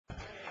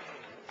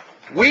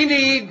We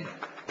need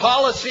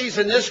policies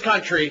in this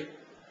country,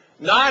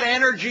 not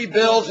energy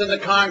bills in the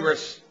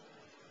Congress,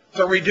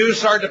 to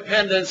reduce our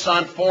dependence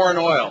on foreign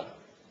oil,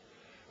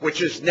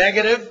 which is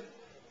negative,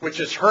 which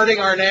is hurting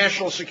our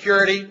national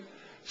security,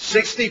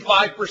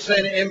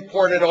 65%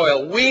 imported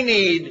oil. We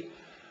need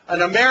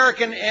an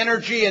American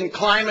energy and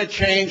climate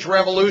change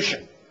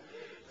revolution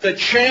to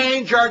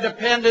change our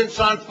dependence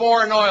on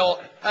foreign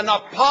oil, an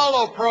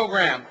Apollo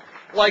program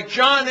like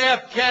John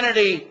F.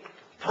 Kennedy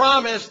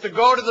promised to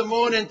go to the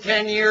moon in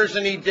 10 years,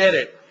 and he did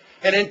it.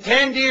 And in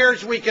 10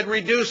 years, we could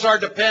reduce our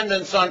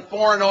dependence on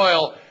foreign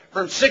oil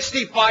from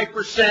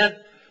 65%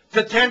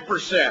 to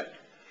 10%.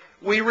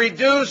 We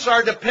reduce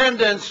our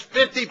dependence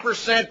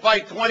 50% by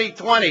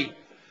 2020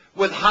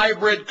 with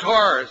hybrid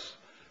cars,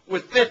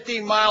 with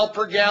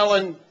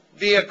 50-mile-per-gallon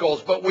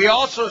vehicles. But we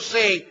also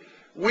see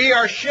we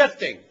are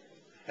shifting.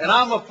 And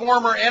I'm a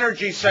former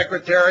energy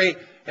secretary,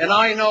 and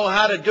I know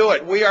how to do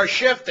it. We are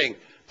shifting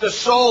to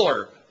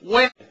solar,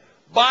 wind,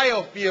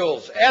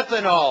 biofuels,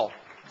 ethanol,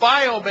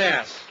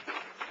 biomass.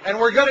 And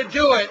we're going to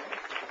do it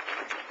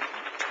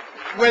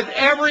with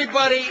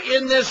everybody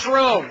in this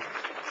room.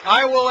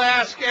 I will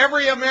ask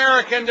every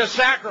American to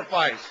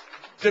sacrifice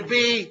to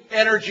be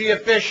energy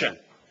efficient,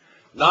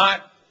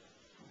 not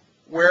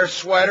wear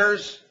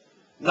sweaters,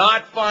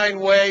 not find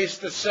ways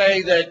to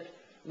say that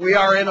we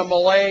are in a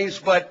malaise,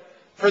 but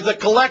for the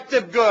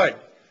collective good.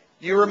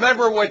 You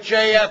remember what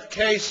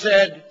JFK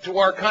said to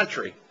our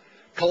country.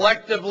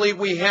 Collectively,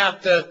 we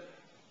have to,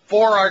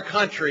 for our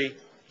country,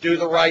 do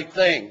the right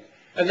thing.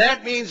 And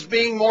that means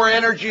being more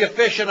energy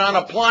efficient on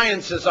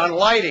appliances, on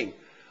lighting,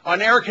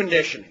 on air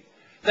conditioning.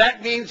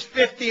 That means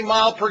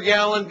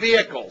 50-mile-per-gallon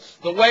vehicles,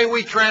 the way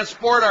we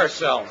transport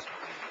ourselves.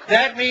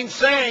 That means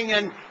saying,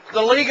 and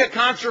the League of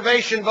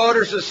Conservation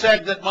Voters has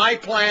said that my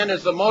plan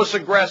is the most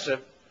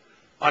aggressive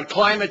on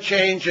climate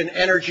change and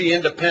energy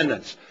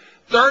independence.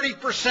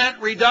 30%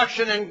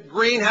 reduction in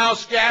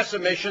greenhouse gas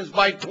emissions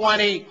by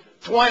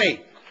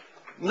 2020.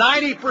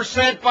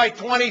 90% by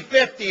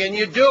 2050, and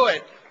you do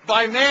it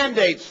by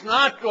mandates,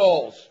 not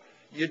goals.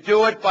 You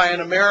do it by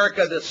an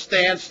America that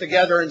stands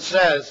together and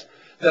says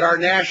that our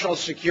national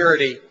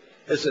security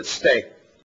is at stake.